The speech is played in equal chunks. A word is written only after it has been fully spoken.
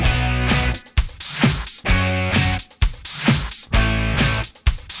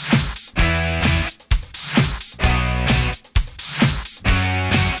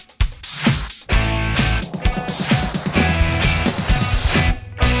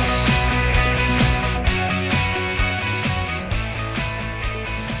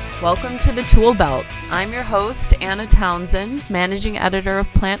Welcome to the Tool Belt. I'm your host, Anna Townsend, Managing Editor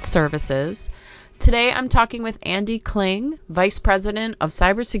of Plant Services. Today I'm talking with Andy Kling, Vice President of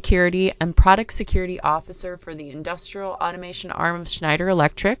Cybersecurity and Product Security Officer for the Industrial Automation arm of Schneider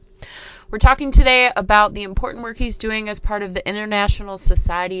Electric. We're talking today about the important work he's doing as part of the International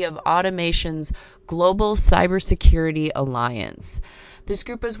Society of Automation's Global Cybersecurity Alliance. This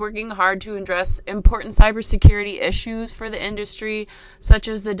group is working hard to address important cybersecurity issues for the industry, such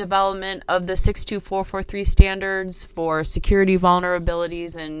as the development of the 62443 standards for security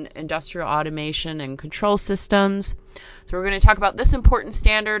vulnerabilities in industrial automation and control systems. So we're going to talk about this important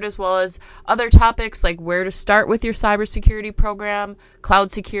standard as well as other topics like where to start with your cybersecurity program,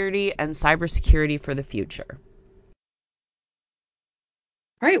 cloud security, and cybersecurity for the future.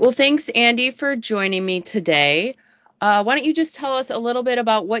 All right. Well, thanks, Andy, for joining me today. Why don't you just tell us a little bit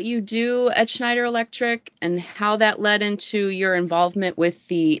about what you do at Schneider Electric and how that led into your involvement with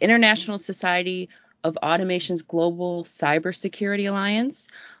the International Society of Automation's Global Cybersecurity Alliance,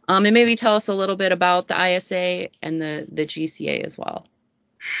 and maybe tell us a little bit about the ISA and the GCA as well.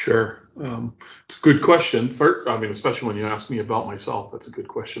 Sure. It's a good question. Especially when you ask me about myself, that's a good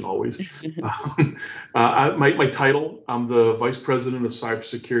question always. My title, I'm the Vice President of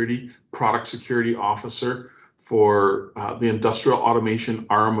Cybersecurity, Product Security Officer for the Industrial Automation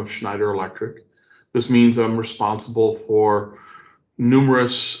arm of Schneider Electric. This means I'm responsible for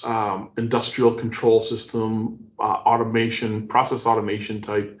numerous industrial control system automation, process automation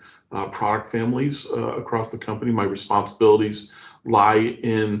type product families across the company. My responsibilities lie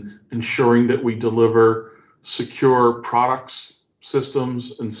in ensuring that we deliver secure products,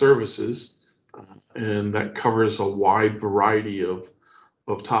 systems, and services, and that covers a wide variety of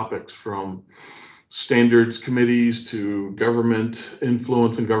topics, from standards committees to government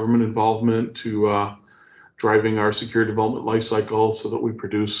influence and government involvement to driving our secure development lifecycle so that we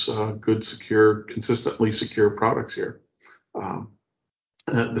produce good, secure, consistently secure products here.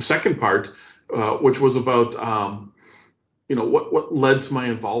 The second part, which was about what led to my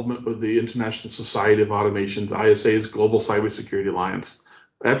involvement with the International Society of Automation's ISA's Global Cybersecurity Alliance.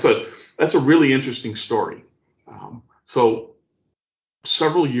 That's a really interesting story. So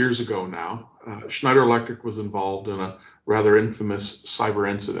several years ago now, Schneider Electric was involved in a rather infamous cyber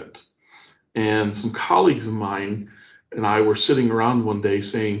incident. And some colleagues of mine and I were sitting around one day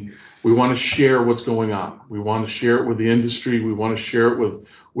saying, we want to share what's going on. We want to share it with the industry. We want to share it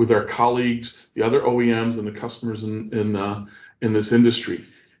with our colleagues, the other OEMs and the customers in this industry.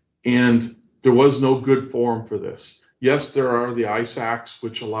 And there was no good forum for this. Yes, there are the ISACs,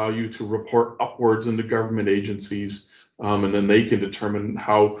 which allow you to report upwards into government agencies, and then they can determine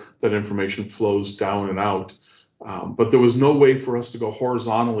how that information flows down and out. But there was no way for us to go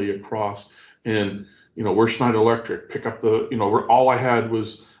horizontally across and, we're Schneider Electric, pick up all I had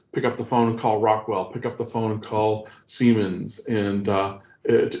was pick up the phone and call Rockwell, pick up the phone and call Siemens, and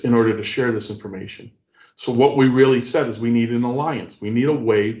in order to share this information. So what we really said is we need an alliance. We need a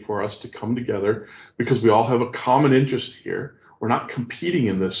way for us to come together because we all have a common interest here. We're not competing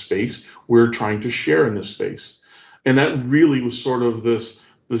in this space. We're trying to share in this space. And that really was sort of this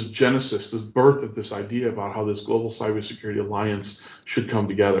genesis, this birth of this idea about how this Global Cybersecurity Alliance should come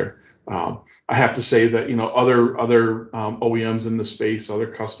together. I have to say that other OEMs in the space, other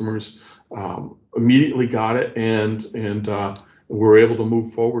customers, immediately got it, and were able to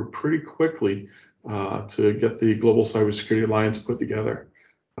move forward pretty quickly to get the Global Cybersecurity Alliance put together.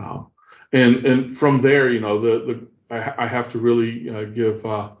 And from there, I have to really give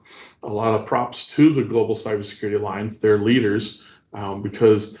a lot of props to the Global Cybersecurity Alliance, their leaders,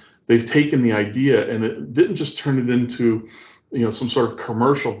 because they've taken the idea and it didn't just turn it into some sort of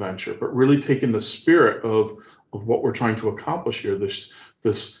commercial venture, but really taken the spirit of what we're trying to accomplish here,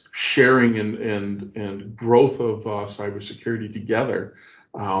 this sharing and growth of cybersecurity together,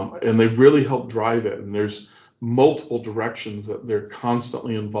 and they've really helped drive it. And there's multiple directions that they're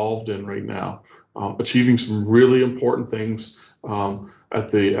constantly involved in right now, achieving some really important things at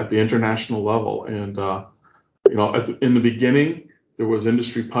the international level. And in the beginning, there was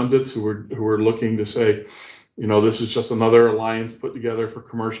industry pundits who were looking to say, this is just another alliance put together for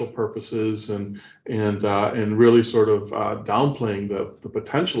commercial purposes, and really sort of downplaying the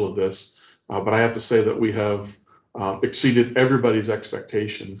potential of this. But I have to say that we have exceeded everybody's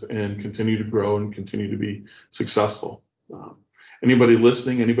expectations and continue to grow and continue to be successful. Anybody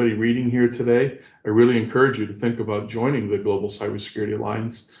listening, anybody reading here today, I really encourage you to think about joining the Global Cybersecurity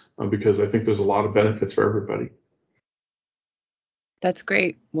Alliance because I think there's a lot of benefits for everybody. That's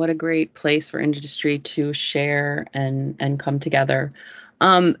great. What a great place for industry to share and come together.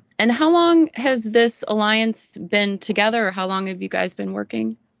 And how long has this alliance been together? Or how long have you guys been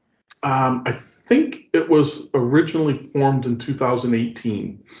working? I think it was originally formed in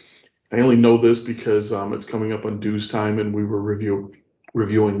 2018. I only know this because it's coming up on dues time, and we were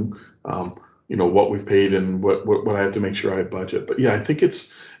reviewing, what we've paid and what I have to make sure I budget. But yeah, I think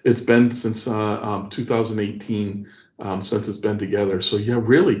it's been since 2018 since it's been together. So yeah,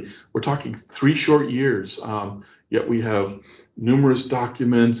 really, we're talking 3 short years. Yet we have numerous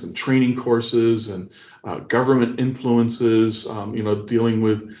documents and training courses and government influences. Dealing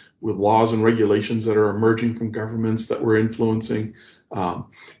with laws and regulations that are emerging from governments that we're influencing.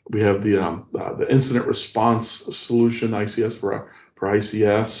 Um, we have the incident response solution ICS for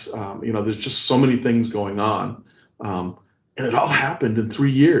ICS. There's just so many things going on, and it all happened in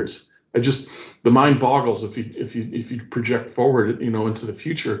 3 years. The mind boggles if you project forward, into the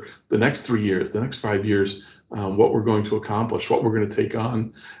future, the next 3 years, the next 5 years, what we're going to accomplish, what we're going to take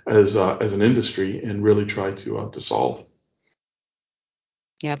on as an industry, and really try to solve.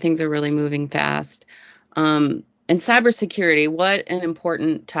 Yeah, things are really moving fast. And cybersecurity, what an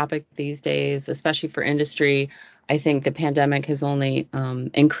important topic these days, especially for industry. I think the pandemic has only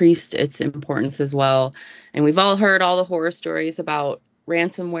increased its importance as well. And we've all heard all the horror stories about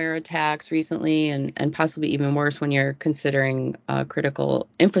ransomware attacks recently, and possibly even worse when you're considering critical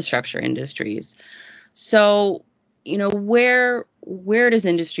infrastructure industries. So, where does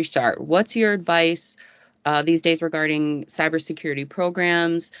industry start? What's your advice these days regarding cybersecurity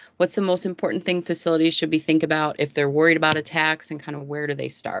programs? What's the most important thing facilities should be thinking about if they're worried about attacks, and kind of where do they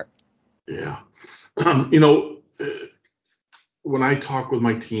start? Yeah. Um, you know, uh, when I talk with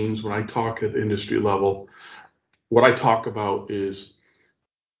my teams, when I talk at industry level, what I talk about is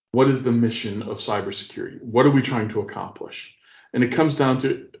what is the mission of cybersecurity? What are we trying to accomplish? And it comes down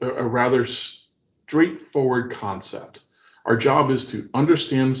to a rather straightforward concept. Our job is to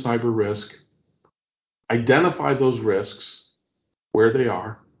understand cyber risk, identify those risks where they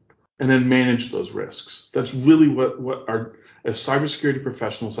are, and then manage those risks. That's really what our, as cybersecurity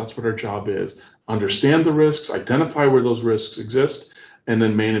professionals, that's what our job is. Understand the risks, identify where those risks exist, and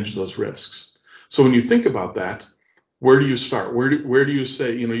then manage those risks. So when you think about that, where do you start? Where do you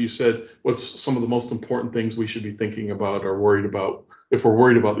say, you said what's some of the most important things we should be thinking about or worried about if we're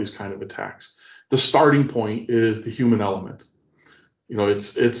worried about these kind of attacks? The starting point is the human element.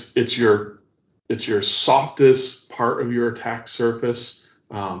 It's your softest part of your attack surface.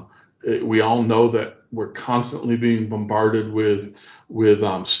 We all know that we're constantly being bombarded with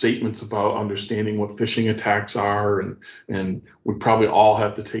statements about understanding what phishing attacks are, and we probably all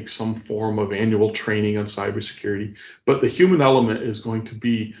have to take some form of annual training on cybersecurity. But the human element is going to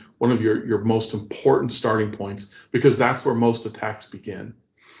be one of your most important starting points, because that's where most attacks begin.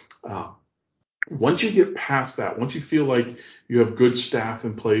 Uh, Once you get past that, once you feel like you have good staff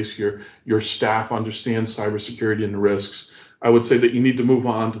in place, your staff understands cybersecurity and the risks, I would say that you need to move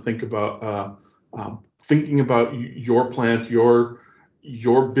on to think about thinking about your plant,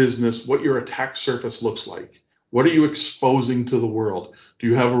 your business, what your attack surface looks like. What are you exposing to the world? Do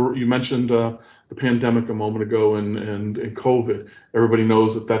you have you mentioned the pandemic a moment ago, and COVID. Everybody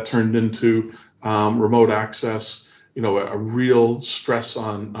knows that turned into remote access. A real stress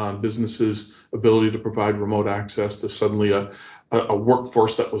on businesses' ability to provide remote access to suddenly a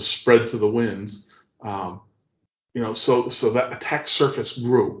workforce that was spread to the winds. So that attack surface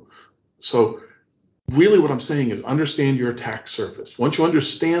grew. So really what I'm saying is understand your attack surface. Once you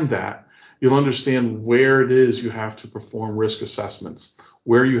understand that, you'll understand where it is you have to perform risk assessments,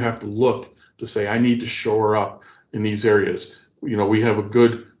 where you have to look to say, I need to shore up in these areas. We have a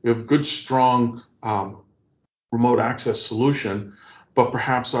good, strong remote access solution, but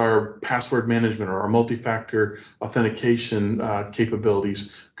perhaps our password management or our multi-factor authentication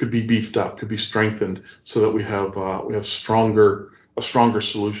capabilities could be beefed up, could be strengthened, so that we have a stronger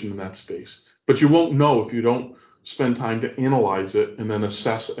solution in that space. But you won't know if you don't spend time to analyze it and then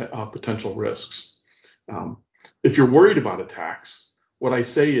assess potential risks. Um, if you're worried about attacks, what I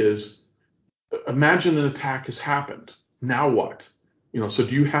say is, imagine an attack has happened. Now what? So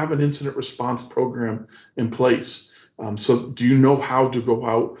do you have an incident response program in place? So do you know how to go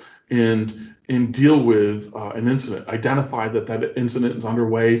out and deal with an incident, identify that incident is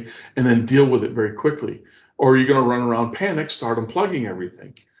underway, and then deal with it very quickly? Or are you going to run around panic, start unplugging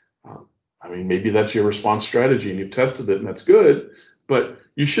everything? Maybe that's your response strategy and you've tested it and that's good, but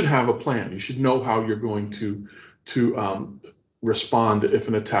you should have a plan. You should know how you're going to respond if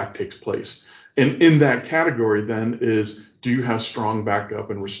an attack takes place. And in that category then is, do you have strong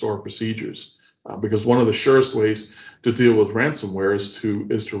backup and restore procedures? Because one of the surest ways to deal with ransomware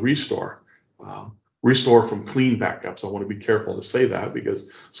is to restore. restore from clean backups. I want to be careful to say that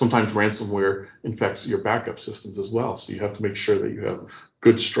because sometimes ransomware infects your backup systems as well. So you have to make sure that you have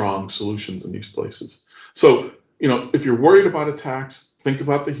good, strong solutions in these places. So, if you're worried about attacks, think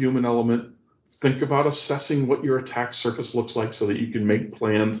about the human element. Think about assessing what your attack surface looks like so that you can make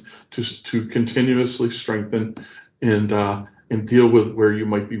plans to continuously strengthen and deal with where you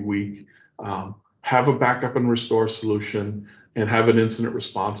might be weak. Have a backup and restore solution, and have an incident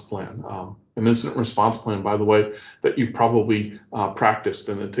response plan. An incident response plan, by the way, that you've probably practiced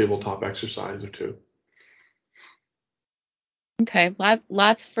in a tabletop exercise or two. Okay,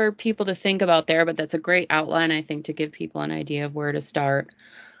 lots for people to think about there, but that's a great outline, I think, to give people an idea of where to start.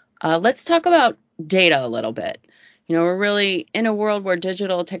 Let's talk about data a little bit. We're really in a world where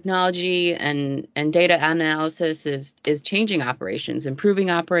digital technology and data analysis is changing operations,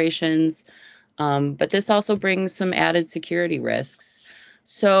 improving operations, but this also brings some added security risks.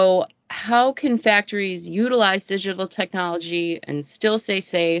 So how can factories utilize digital technology and still stay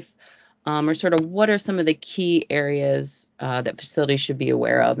safe? Or sort of what are some of the key areas that facilities should be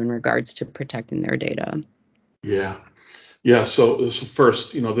aware of in regards to protecting their data? Yeah. So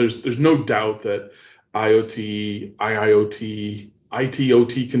first, there's no doubt that IoT, IIoT,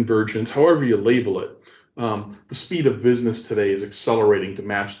 IT/OT convergence, however you label it, the speed of business today is accelerating to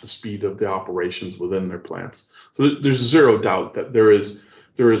match the speed of the operations within their plants. So there's zero doubt that there is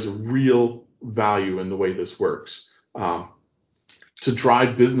real value in the way this works. To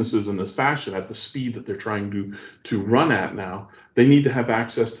drive businesses in this fashion at the speed that they're trying to run at now, they need to have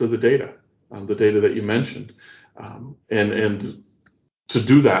access to the data that you mentioned. And to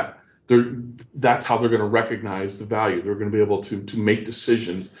do that, that's how they're going to recognize the value. They're going to be able to make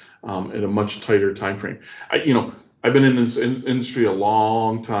decisions in a much tighter time frame. I've been in this industry a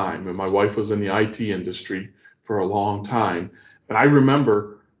long time, and my wife was in the IT industry for a long time. And I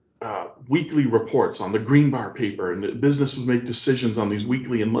remember weekly reports on the green bar paper, and the business would make decisions on these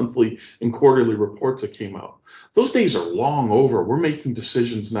weekly and monthly and quarterly reports that came out. Those days are long over. We're making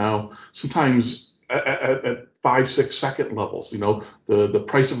decisions now, sometimes at 5-6 second levels. The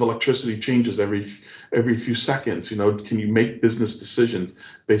price of electricity changes every few seconds. Can you make business decisions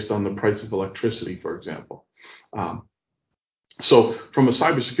based on the price of electricity, for example? So from a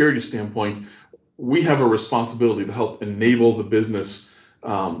cybersecurity standpoint, we have a responsibility to help enable the business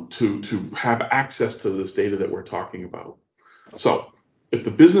to have access to this data that we're talking about. So if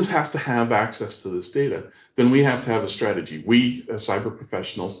the business has to have access to this data, then we have to have a strategy. We, as cyber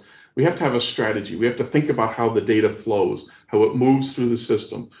professionals, we have to have a strategy. We have to think about how the data flows, how it moves through the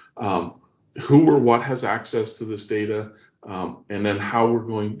system, who or what has access to this data, and then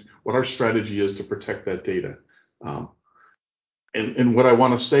what our strategy is to protect that data. And what I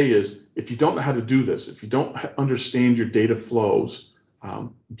want to say is, if you don't know how to do this, if you don't understand your data flows,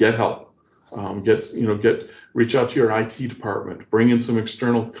 get help. Reach out to your IT department, bring in some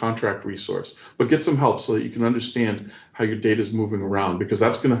external contract resource, but get some help so that you can understand how your data is moving around, because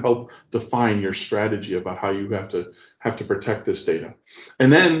that's going to help define your strategy about how you have to protect this data.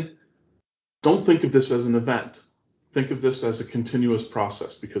 And then don't think of this as an event. Think of this as a continuous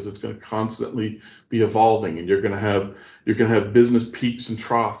process, because it's going to constantly be evolving, and you're going to have business peaks and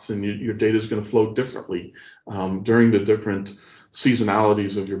troughs, and your data is going to flow differently during the different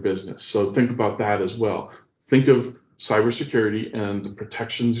seasonalities of your business. So think about that as well. Think of cybersecurity and the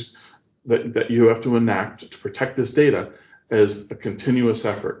protections that you have to enact to protect this data as a continuous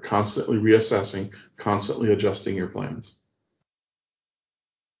effort, constantly reassessing, constantly adjusting your plans.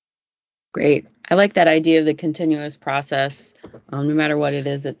 Great. I like that idea of the continuous process. No matter what it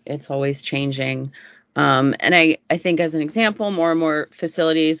is, it's always changing. And I think, as an example, more and more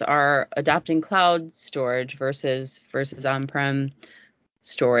facilities are adopting cloud storage versus on-prem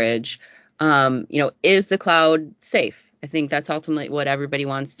storage. Is the cloud safe? I think that's ultimately what everybody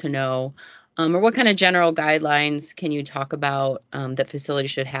wants to know. Or what kind of general guidelines can you talk about that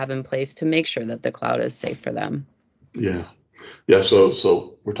facilities should have in place to make sure that the cloud is safe for them? Yeah.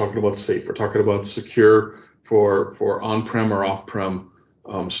 So we're talking about safe. We're talking about secure for on-prem or off-prem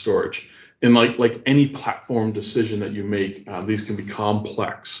storage. And like any platform decision that you make, these can be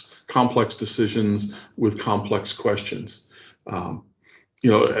complex decisions with complex questions. An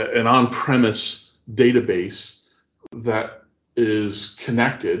on-premise database that is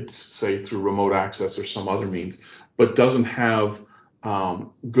connected, say through remote access or some other means, but doesn't have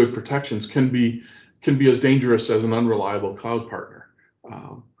good protections, can be as dangerous as an unreliable cloud partner.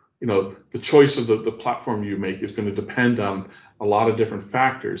 The choice of the platform you make is going to depend on a lot of different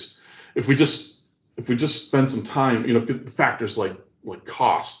factors. If we just spend some time, factors like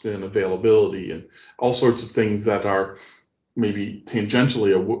cost and availability and all sorts of things that are maybe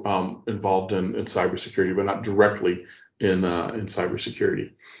tangentially involved in cybersecurity, but not directly in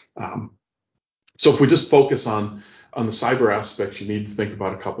cybersecurity. So if we just focus on the cyber aspects, you need to think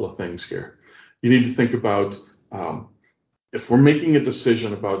about a couple of things here. You need to think about if we're making a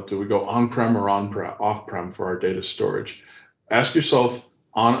decision about do we go on-prem or off-prem for our data storage, ask yourself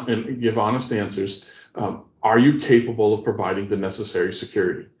and give honest answers. Are you capable of providing the necessary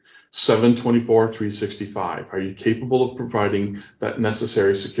security? 7/24, 365. Are you capable of providing that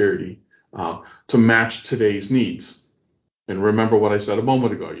necessary security to match today's needs? And remember what I said a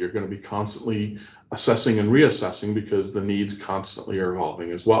moment ago, you're going to be constantly assessing and reassessing because the needs constantly are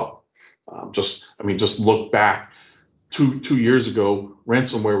evolving as well. Just look back 2 years ago,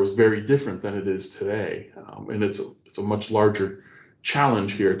 ransomware was very different than it is today. And it's a much larger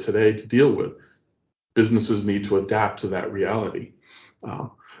challenge here today to deal with. Businesses need to adapt to that reality.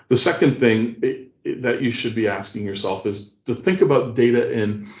 The second thing that you should be asking yourself is to think about data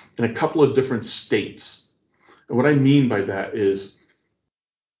in a couple of different states. And what I mean by that is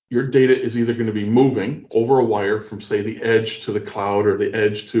your data is either going to be moving over a wire from, say, the edge to the cloud or the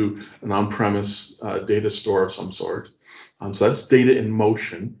edge to an on-premise data store of some sort. So that's data in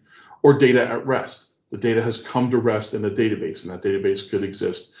motion, or data at rest. The data has come to rest in a database, and that database could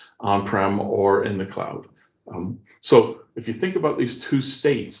exist on-prem or in the cloud. So if you think about these two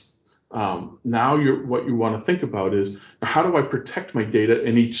states, now what you want to think about is, how do I protect my data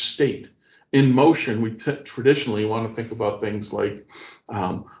in each state? In motion, we traditionally want to think about things like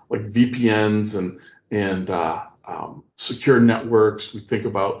VPNs and secure networks. We think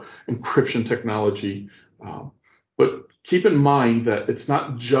about encryption technology, but keep in mind that it's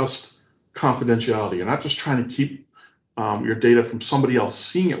not just confidentiality. You're not just trying to keep your data from somebody else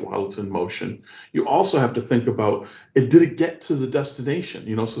seeing it while it's in motion. You also have to think about did it get to the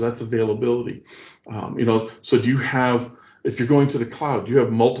destination? So that's availability. So do you have, if you're going to the cloud, do you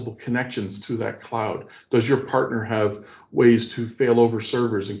have multiple connections to that cloud? Does your partner have ways to fail over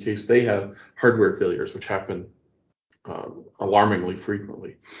servers in case they have hardware failures, which happen alarmingly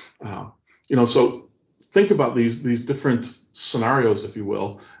frequently? So think about these different scenarios, if you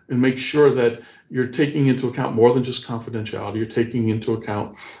will, and make sure that you're taking into account more than just confidentiality. You're taking into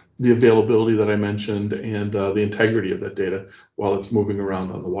account the availability that I mentioned and the integrity of that data while it's moving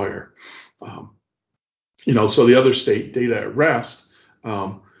around on the wire. So the other state, data at rest,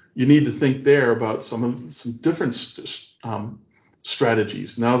 you need to think there about some different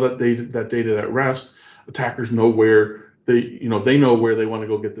strategies. Now that data at rest, attackers know where they know where they want to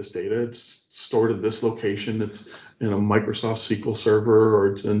go get this data. It's stored in this location. It's in a Microsoft SQL server, or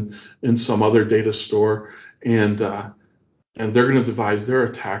it's in some other data store, and they're going to devise their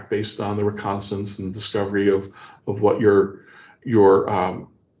attack based on the reconnaissance and discovery of what your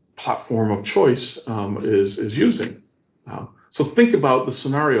platform of choice is using. So think about the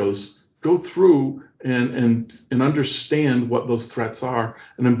scenarios, go through and understand what those threats are,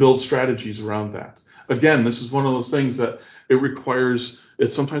 and then build strategies around that. Again, this is one of those things that it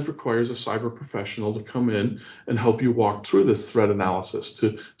sometimes requires a cyber professional to come in and help you walk through this threat analysis,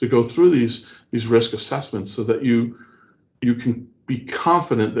 to go through these risk assessments, so that you can be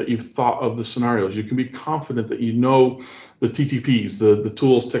confident that you've thought of the scenarios. You can be confident that you know the TTPs, the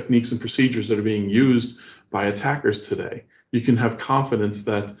tools, techniques, and procedures that are being used by attackers today. You can have confidence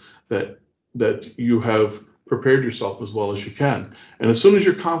that you have prepared yourself as well as you can. And as soon as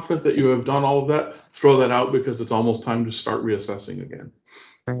you're confident that you have done all of that, throw that out, because it's almost time to start reassessing again.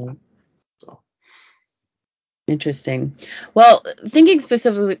 Right. Interesting. Well, thinking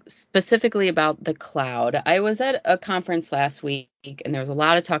specifically about the cloud, I was at a conference last week, and there was a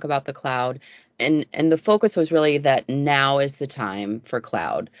lot of talk about the cloud, and the focus was really that now is the time for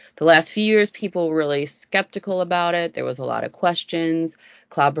cloud. The last few years, people were really skeptical about it. There was a lot of questions.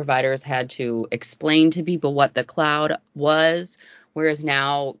 Cloud providers had to explain to people what the cloud was, whereas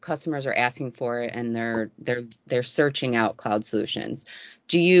now customers are asking for it, and they're searching out cloud solutions.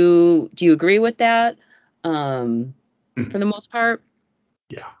 Do you agree with that? For the most part?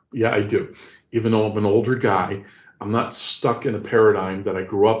 Yeah, I do. Even though I'm an older guy, I'm not stuck in a paradigm that I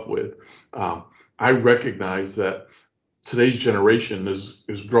grew up with. I recognize that today's generation is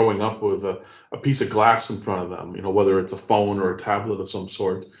growing up with a piece of glass in front of them, whether it's a phone or a tablet of some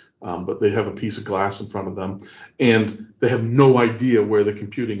sort, but they have a piece of glass in front of them, and they have no idea where the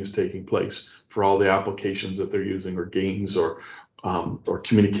computing is taking place for all the applications that they're using, or games, or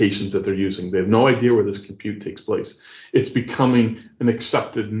communications that they're using. They have no idea where this compute takes place. It's becoming an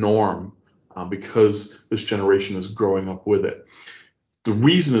accepted norm because this generation is growing up with it. The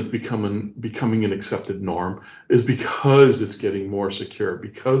reason it's becoming an accepted norm is because it's getting more secure,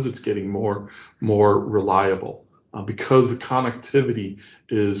 because it's getting more reliable. because the connectivity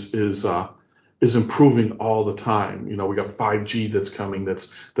is improving all the time. We got 5G that's coming.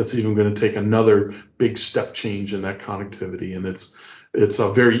 That's even going to take another big step change in that connectivity, and it's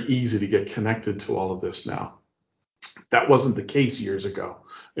very easy to get connected to all of this now. That wasn't the case years ago,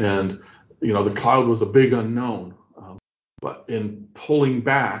 and the cloud was a big unknown. But in pulling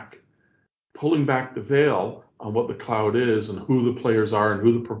back the veil on what the cloud is and who the players are and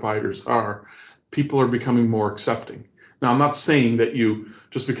who the providers are, people are becoming more accepting. Now, I'm not saying that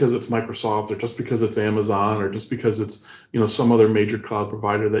just because it's Microsoft or just because it's Amazon or just because it's some other major cloud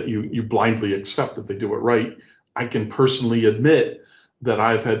provider that you blindly accept that they do it right. I can personally admit that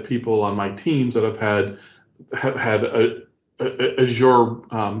I've had people on my teams that have had Azure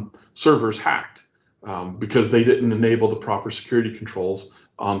servers hacked because they didn't enable the proper security controls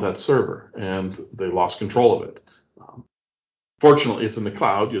on that server, and they lost control of it. Fortunately, it's in the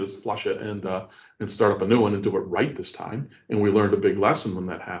cloud. You just flush it and start up a new one and do it right this time. And we learned a big lesson when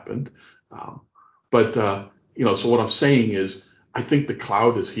that happened. So what I'm saying is, I think the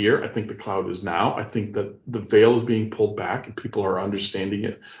cloud is here. I think the cloud is now. I think that the veil is being pulled back and people are understanding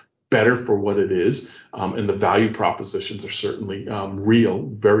it better for what it is. And the value propositions are certainly real,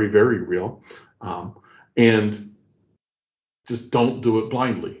 very, very real. And just don't do it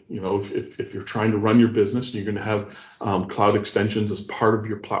blindly. If you're trying to run your business and you're going to have cloud extensions as part of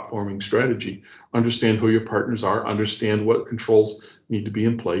your platforming strategy, understand who your partners are, understand what controls need to be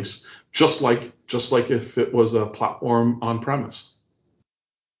in place, just like if it was a platform on premise.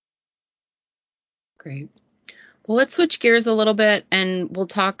 Great. Well, let's switch gears a little bit, and we'll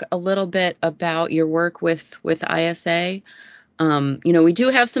talk a little bit about your work with ISA. We do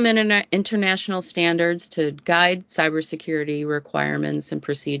have some international standards to guide cybersecurity requirements and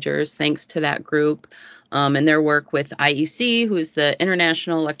procedures, thanks to that group and their work with IEC, who is the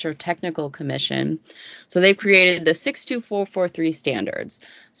International Electrotechnical Commission. So they've created the 62443 standards.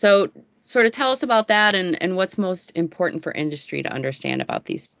 So sort of tell us about that and what's most important for industry to understand about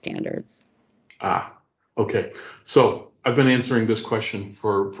these standards. Okay. So I've been answering this question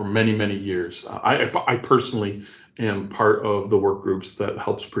for many, many years. I personally am part of the work groups that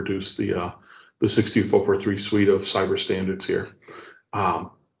helps produce the 62443 suite of cyber standards here. And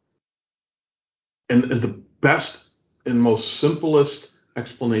the best and most simplest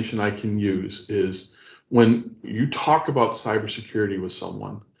explanation I can use is when you talk about cybersecurity with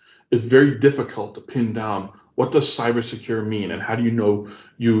someone, it's very difficult to pin down what does cyber secure mean, and how do you know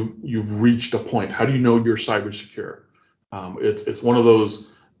you've reached a point? How do you know you're cyber secure? It's one of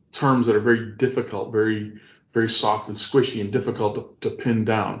those terms that are very difficult, very, very soft and squishy and difficult to pin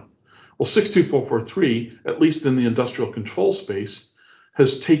down. Well, 62443, at least in the industrial control space,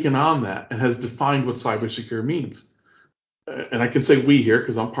 has taken on that and has defined what cyber secure means. And I can say we here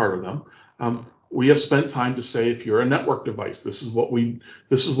because I'm part of them. We have spent time to say, if you're a network device, this is what we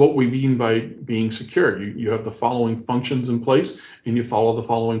mean by being secure. You have the following functions in place, and you follow the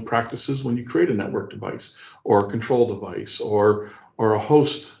following practices when you create a network device or a control device or a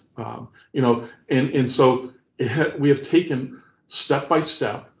host. And so we have taken step by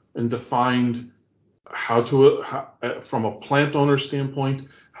step and defined how from a plant owner standpoint,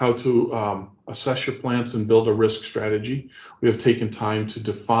 how to assess your plants and build a risk strategy. We have taken time to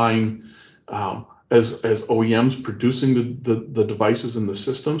define, as OEMs producing the devices and the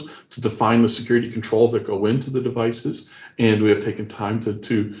systems, to define the security controls that go into the devices, and we have taken time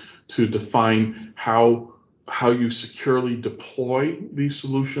to define how you securely deploy these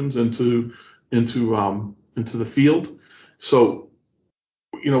solutions into the field. So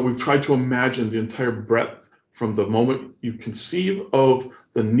we've tried to imagine the entire breadth from the moment you conceive of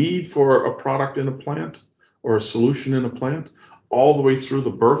the need for a product in a plant or a solution in a plant, all the way through the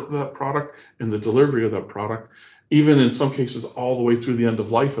birth of that product and the delivery of that product, even in some cases all the way through the end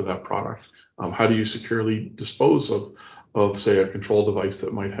of life of that product. How do you securely dispose of say, a control device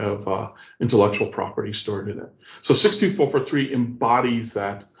that might have intellectual property stored in it? So 62443 embodies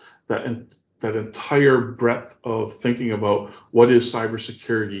that entire breadth of thinking about what is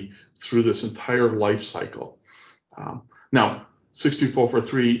cybersecurity through this entire life cycle. Now,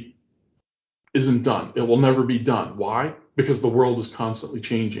 62443 isn't done. It will never be done. Why? Because the world is constantly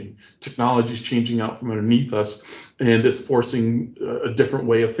changing. Technology is changing out from underneath us, and it's forcing a different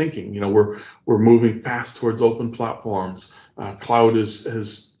way of thinking. We're moving fast towards open platforms. Cloud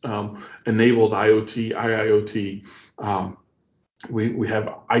has enabled IoT, IIoT. We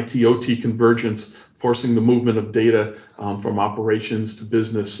have IT/OT convergence, forcing the movement of data from operations to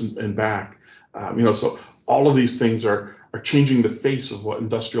business and back. So all of these things are changing the face of what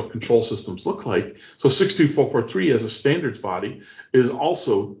industrial control systems look like. So 62443 as a standards body is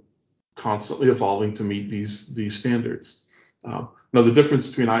also constantly evolving to meet these standards. Now, the difference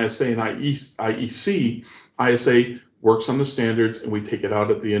between ISA and IEC, ISA works on the standards, and we take it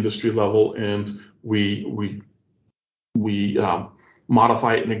out at the industry level, and we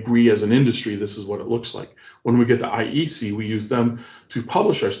modify it and agree as an industry, this is what it looks like. When we get to IEC, we use them to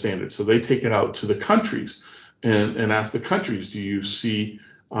publish our standards. So they take it out to the countries and ask the countries, do you see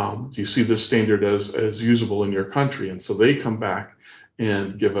this standard as usable in your country? And so they come back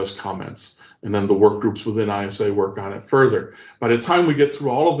and give us comments. And then the work groups within ISA work on it further. By the time we get through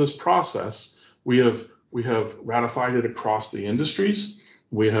all of this process, we have ratified it across the industries.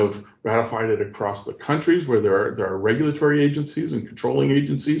 We have ratified it across the countries where there are regulatory agencies and controlling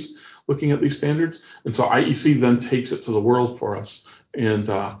agencies looking at these standards. And so IEC then takes it to the world for us and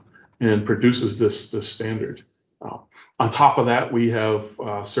produces this standard. On top of that, we have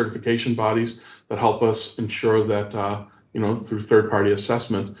certification bodies that help us ensure that through third-party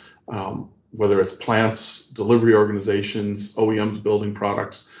assessment, whether it's plants, delivery organizations, OEMs building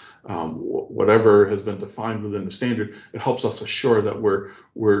products, whatever has been defined within the standard, it helps us assure that we're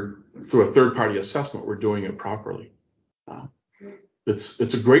through a third-party assessment, we're doing it properly. It's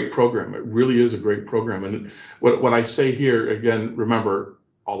a great program. It really is a great program. And what I say here, again, remember,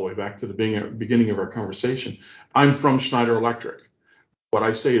 all the way back to the beginning of our conversation, I'm from Schneider Electric. What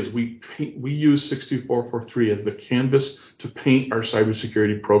I say is we use 62443 as the canvas to paint our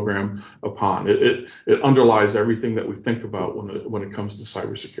cybersecurity program upon. It underlies everything that we think about when it comes to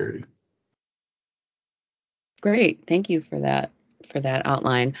cybersecurity. Great, thank you for that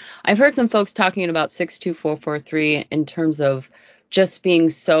outline. I've heard some folks talking about 62443 in terms of just being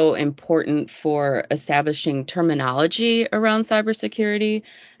so important for establishing terminology around cybersecurity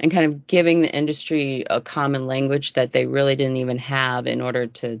and kind of giving the industry a common language that they really didn't even have in order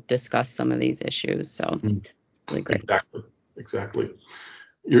to discuss some of these issues. So really great. Exactly.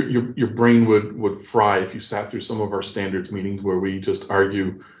 Your brain would fry if you sat through some of our standards meetings where we just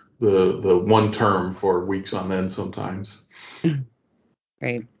argue the one term for weeks on end sometimes.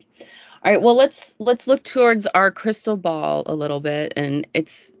 Great. All right, well, let's look towards our crystal ball a little bit. And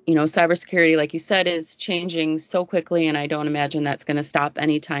it's, cybersecurity, like you said, is changing so quickly, and I don't imagine that's going to stop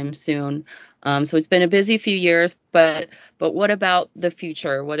anytime soon. So it's been a busy few years, but what about the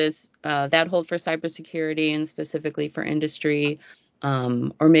future? What does that hold for cybersecurity and specifically for industry?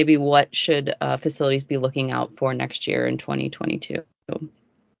 Or maybe what should facilities be looking out for next year in 2022?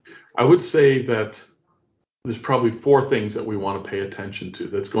 I would say that there's probably 4 things that we want to pay attention to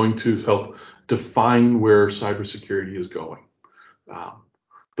that's going to help define where cybersecurity is going.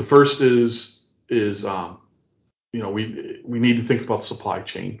 The first is we need to think about supply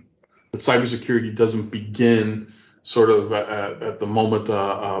chain. That cybersecurity doesn't begin sort of at the moment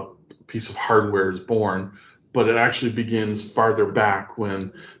a piece of hardware is born, but it actually begins farther back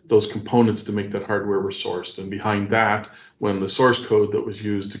when those components to make that hardware were sourced, and behind that, when the source code that was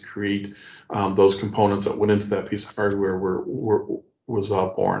used to create those components that went into that piece of hardware was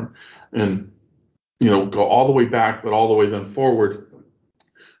born, and go all the way back, but all the way then forward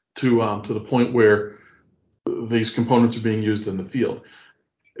to the point where these components are being used in the field.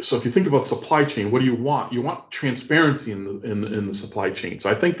 So if you think about supply chain, what do you want? You want transparency in the supply chain. So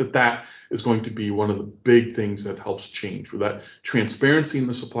I think that is going to be one of the big things that helps change. With that transparency in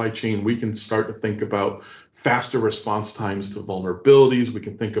the supply chain, we can start to think about faster response times to vulnerabilities. We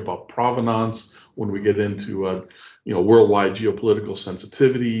can think about provenance when we get into worldwide geopolitical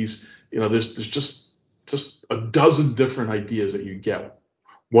sensitivities. There's just a dozen different ideas that you get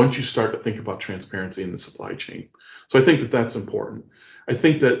once you start to think about transparency in the supply chain. So I think that's important. I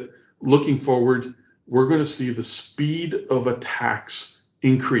think that looking forward, we're going to see the speed of attacks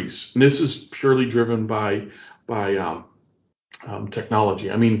increase. And this is purely driven by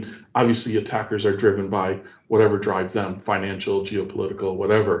technology. I mean, obviously attackers are driven by whatever drives them, financial, geopolitical,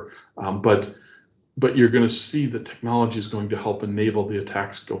 whatever. But you're going to see that technology is going to help enable the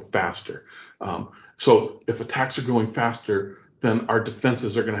attacks go faster. So if attacks are going faster, then our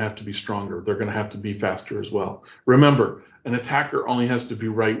defenses are going to have to be stronger. They're going to have to be faster as well. Remember, an attacker only has to be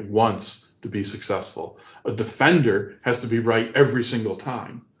right once to be successful. A defender has to be right every single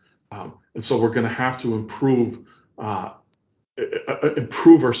time. And so we're going to have to improve our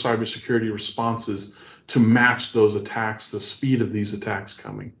cybersecurity responses to match those attacks, the speed of these attacks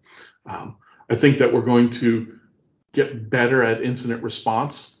coming. I think that we're going to get better at incident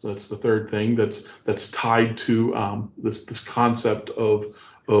response. That's the third thing that's tied to this concept of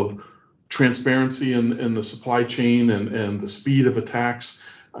transparency in the supply chain and the speed of attacks.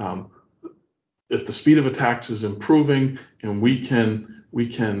 If the speed of attacks is improving and we can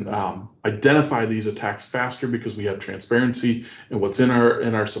identify these attacks faster because we have transparency in what's in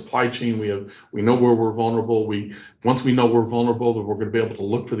our supply chain. We know where we're vulnerable. Once we know we're vulnerable, then we're going to be able to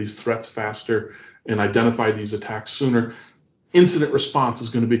look for these threats faster and identify these attacks sooner. Incident response is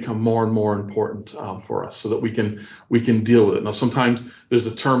going to become more and more important for us so that we can deal with it. Now, sometimes there's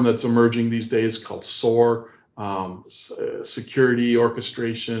a term that's emerging these days called SOAR, security,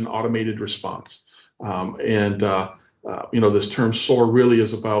 orchestration, automated response. This term SOAR really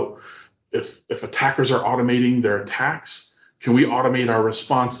is about if attackers are automating their attacks, can we automate our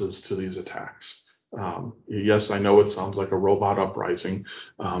responses to these attacks? Yes, I know it sounds like a robot uprising,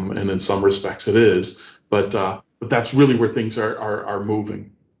 and in some respects it is, but that's really where things are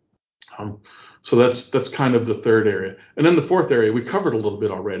moving. So that's kind of the third area. And then the fourth area, we covered a little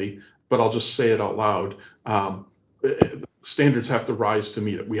bit already, but I'll just say it out loud. Standards have to rise to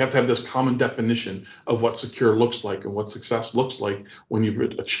meet it. We have to have this common definition of what secure looks like and what success looks like when you've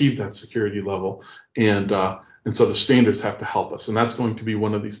achieved that security level. And so the standards have to help us. And that's going to be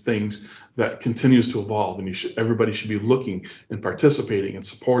one of these things that continues to evolve. And everybody should be looking and participating and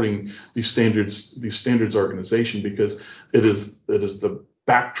supporting these standards organization, because it is the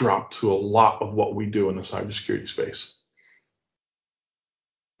backdrop to a lot of what we do in the cybersecurity space.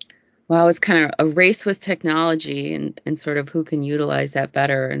 Wow, it's kind of a race with technology and sort of who can utilize that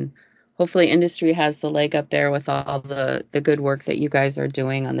better. And hopefully industry has the leg up there with all the good work that you guys are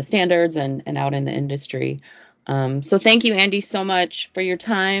doing on the standards and out in the industry. So thank you, Andy, so much for your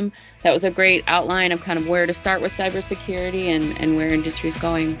time. That was a great outline of kind of where to start with cybersecurity and where industry is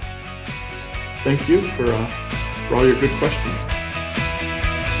going. Thank you for all your good questions.